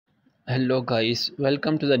Hello guys,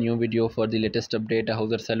 welcome to the new video for the latest update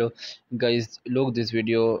Hauser Cello. Guys, look this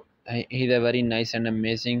video. He's a very nice and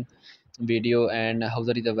amazing video, and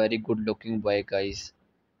Hauser is a very good looking boy, guys.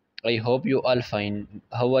 I hope you all fine.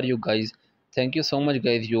 How are you guys? Thank you so much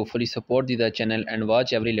guys. You fully support the channel and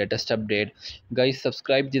watch every latest update. Guys,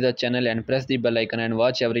 subscribe to the channel and press the bell icon and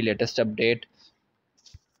watch every latest update.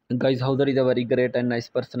 Guys, Hauser is a very great and nice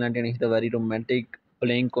personality, and he's a very romantic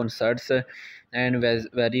playing concerts and was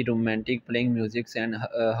very romantic playing music. And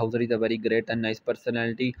Hauser is a very great and nice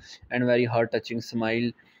personality and very heart touching smile.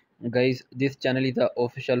 Guys, this channel is the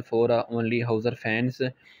official for only Hauser fans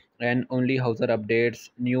and only Hauser updates,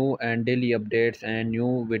 new and daily updates and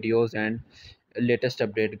new videos and latest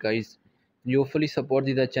update. Guys, you fully support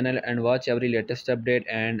the channel and watch every latest update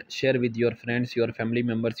and share with your friends, your family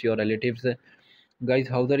members, your relatives. Guys,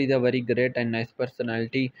 Hauser is a very great and nice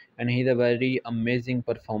personality, and he's a very amazing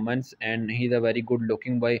performance, and he's a very good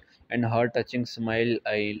looking boy and heart touching smile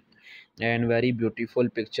and very beautiful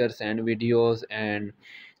pictures and videos, and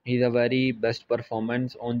he's a very best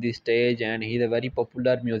performance on the stage, and he's a very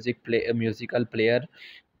popular musical player,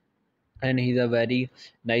 and he's a very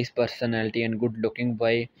nice personality and good looking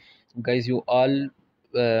boy. Guys, you all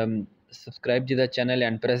subscribe to the channel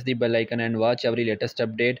and press the bell icon and watch every latest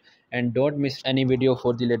update, and don't miss any video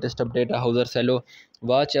for the latest update Hauser Cello.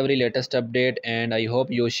 Watch every latest update, and I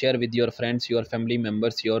hope you share with your friends, your family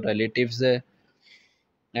members, your relatives.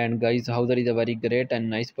 And guys, Hauser is a very great and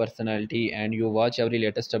nice personality, and you watch every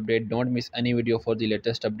latest update. Don't miss any video for the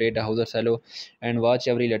latest update Hauser Cello, and watch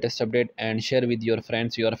every latest update and share with your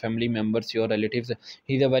friends, your family members, your relatives.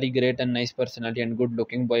 He's a very great and nice personality and good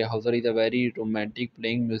looking boy. Hauser is a very romantic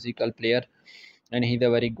playing musical player, and he's a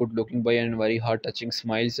very good looking boy and very heart touching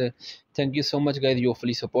smiles. Thank you so much guys. You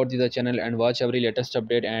fully support the channel and watch every latest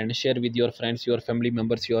update and share with your friends, your family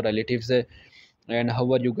members, your relatives. And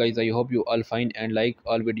how are you guys? I hope you all fine, and like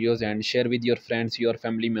all videos and share with your friends, your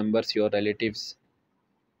family members, your relatives.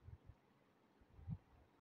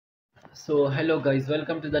 So hello guys,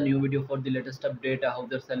 welcome to the new video for the latest update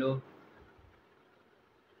Hauser Cello.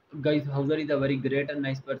 Guys, Hauser is a very great and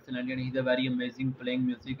nice personality, and he's a very amazing playing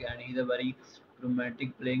music, and he's a very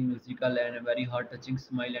romantic playing musical and a very heart touching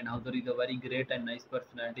smile, and Hauser is a very great and nice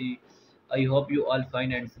personality. I hope you all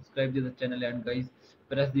find and subscribe to the channel, and guys,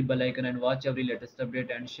 press the bell icon and watch every latest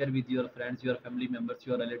update and share with your friends, your family members,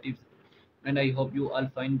 your relatives. And I hope you all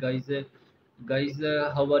find guys.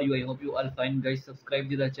 How are you? I hope you all fine guys. Subscribe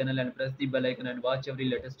to the channel and press the bell icon and watch every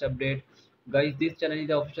latest update. Guys, this channel is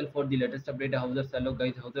the official for the latest update Hauser Cello.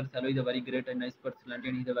 Guys, Hauser Cello is a very great and nice personality,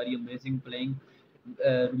 and he's a very amazing playing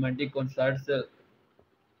romantic concerts,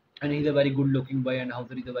 and he's a very good looking boy, and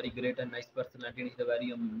Hauser is a very great and nice personality, and he's a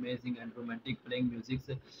very amazing and romantic playing music.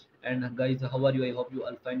 And guys, how are you? I hope you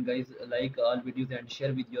all fine guys. Like all videos and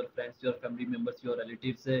share with your friends, your family members, your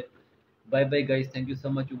relatives. Bye bye guys. Thank you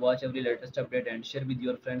so much. You watch every latest update and share with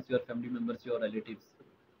your friends, your family members, your relatives.